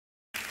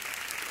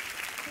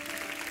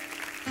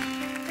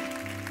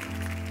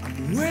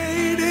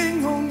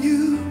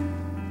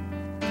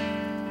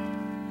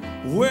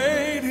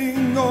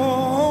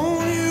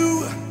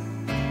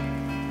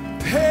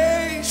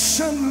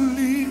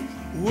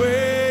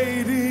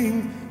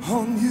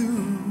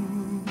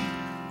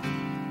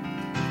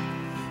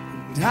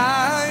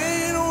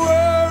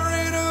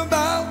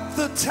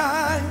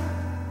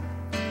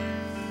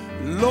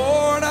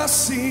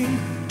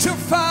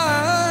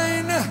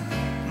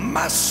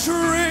my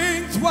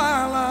strength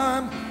while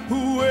I'm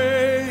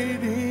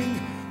waiting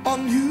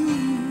on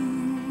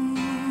you.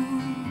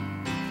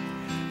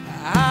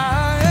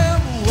 I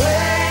am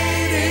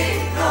waiting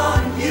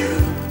on you,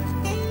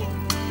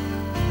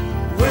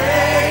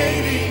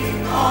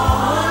 waiting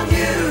on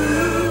you,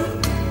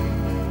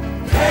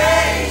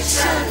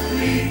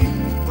 patiently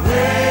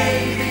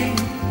waiting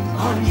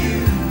on you.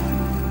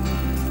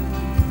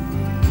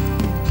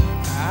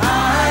 I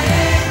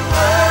ain't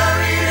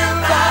worried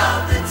about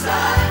the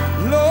time.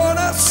 Lord, I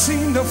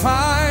seem to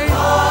find,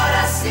 Lord,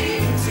 I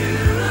seem to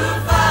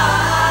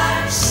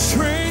find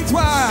strength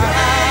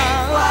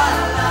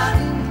while I'm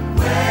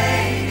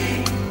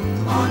waiting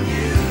on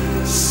you.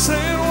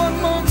 Say it one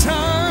more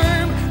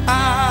time. I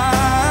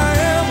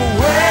am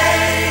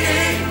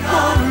waiting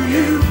on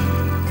you.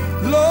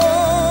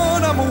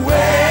 Lord, I'm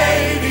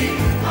waiting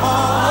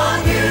on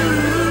you.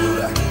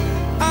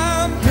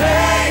 I'm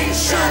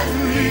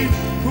patiently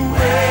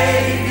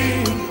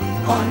waiting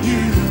on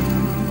you.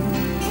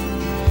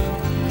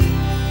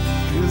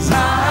 'Cause I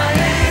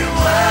ain't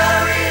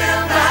worried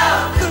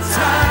about the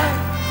time.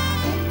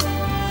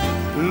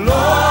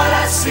 Lord,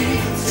 I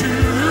seem to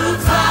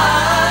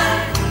find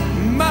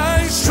my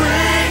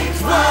strength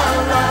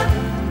while I'm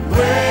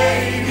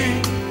waiting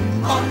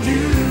on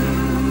you.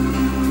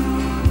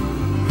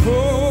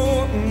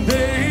 Oh,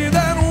 they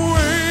that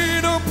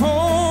wait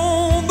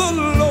upon the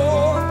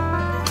Lord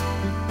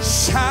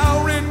shall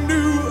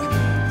renew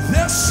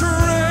their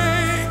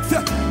strength.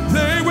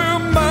 They will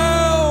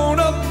mount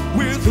up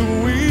with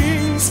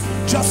wings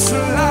just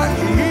like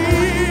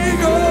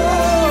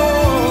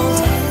eagles,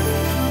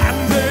 and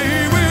they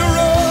will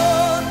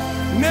run,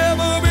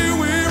 never be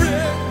weary.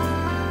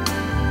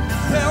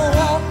 They'll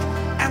walk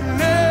and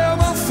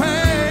never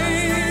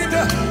faint.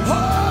 Oh,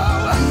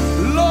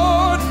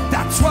 Lord,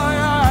 that's why I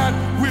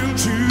will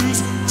choose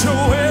to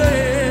wait.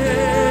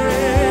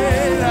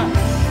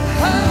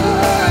 I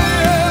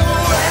am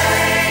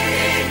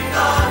waiting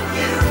on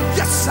you.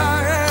 Yes, I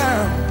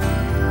am.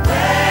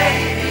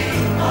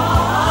 Waiting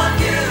on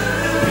you.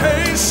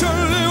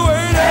 Patiently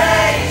waiting.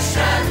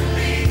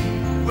 Patiently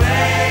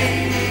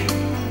waiting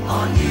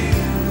on you.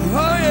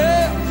 Oh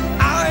yeah,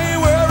 I ain't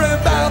worried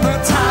about the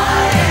time. I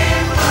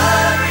ain't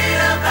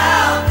worried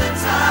about the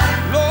time.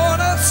 Lord,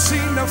 I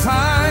seem to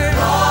find,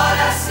 Lord,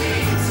 I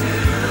seem to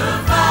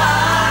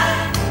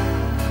find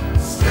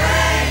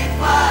strength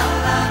while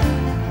I'm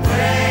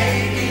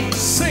waiting.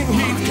 Sing,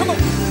 Heath, come on.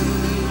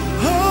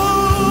 Oh,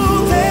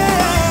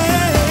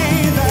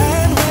 they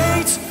that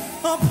wait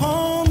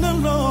upon the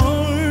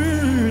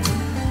Lord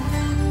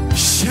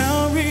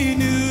shall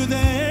renew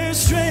their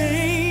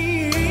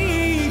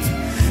strength.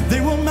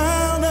 They will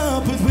mount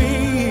up with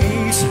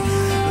wings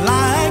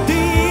like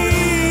the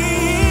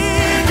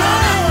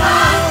eagle.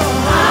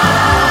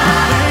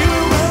 They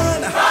will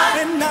run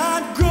and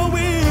not grow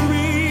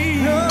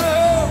weary.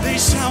 They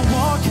shall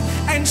walk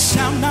and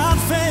shall not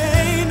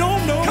faint. No,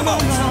 no, Come no, on.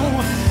 no.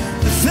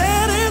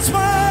 That is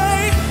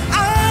why I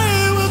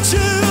will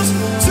choose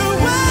to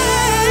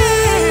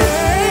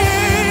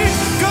wait.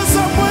 'Cause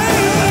I'm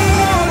waiting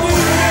on you.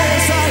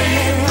 Yes, I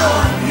am.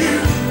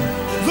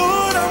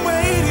 Lord, I'm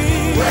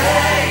waiting.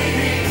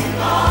 Waiting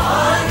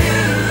on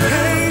you.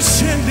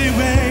 Patiently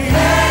waiting.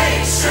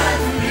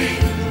 Patiently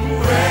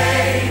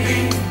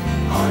waiting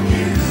on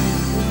you.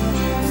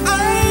 I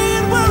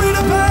ain't worried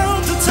about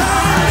the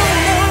time. I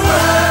ain't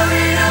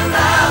worried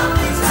about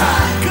the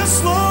time. 'Cause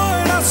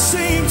Lord, I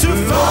seem to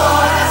Lord, I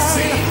find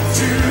seem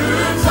to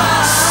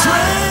find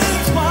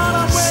strength while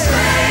I'm waiting.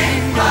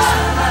 strength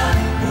while I'm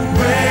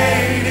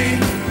waiting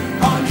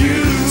on you.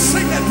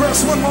 Sing that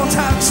verse one more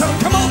time, son.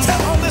 Come on, tell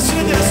Oh, listen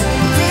to this.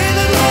 They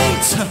that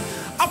wait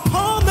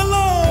upon the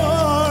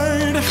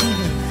Lord,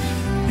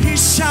 He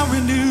shall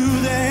renew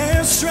their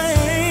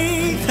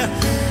strength.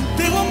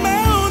 They will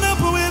mount up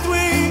with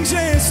wings,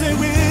 yes they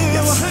will,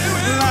 Yes, they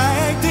will.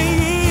 like the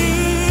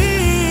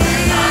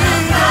eagle.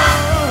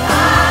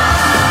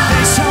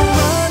 They shall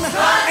run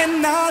and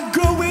not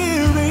grow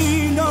weary,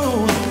 no.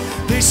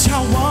 They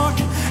shall walk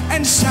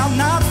and shall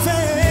not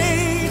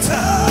faint. Oh,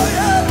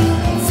 yeah.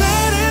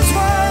 That is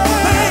why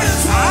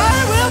I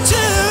will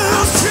choose.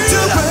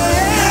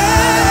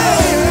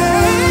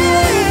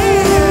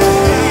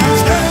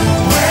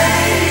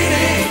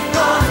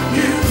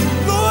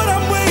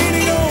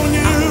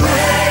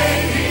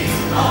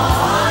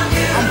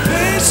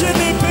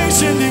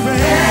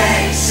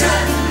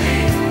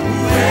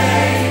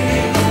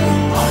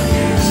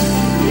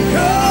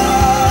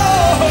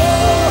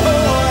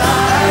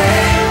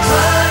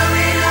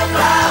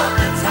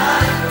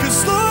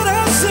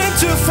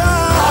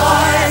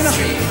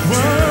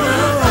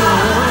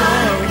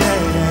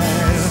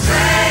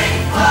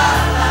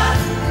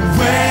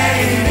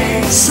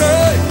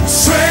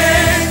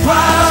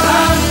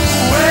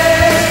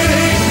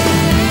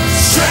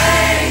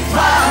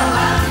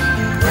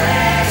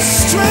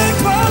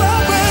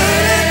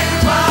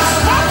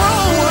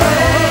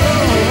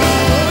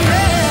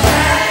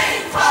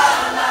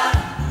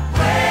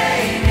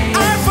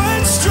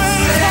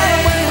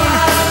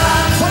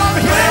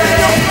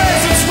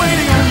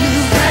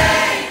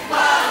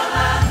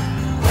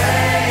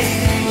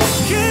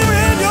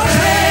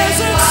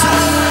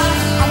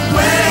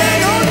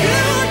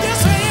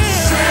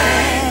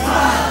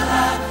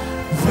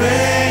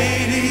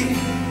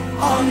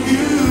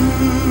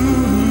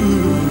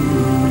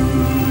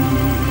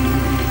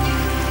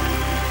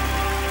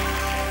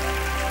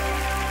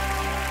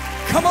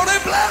 Come on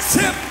and bless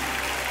him.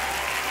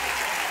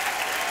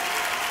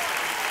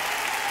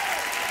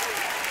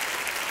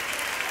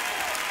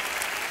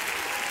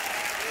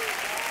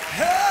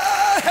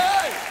 Hey,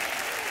 hey.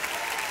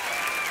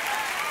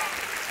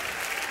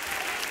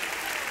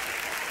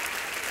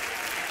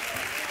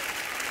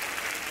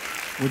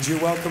 Would you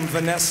welcome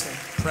Vanessa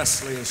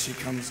Presley as she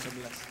comes to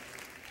bless?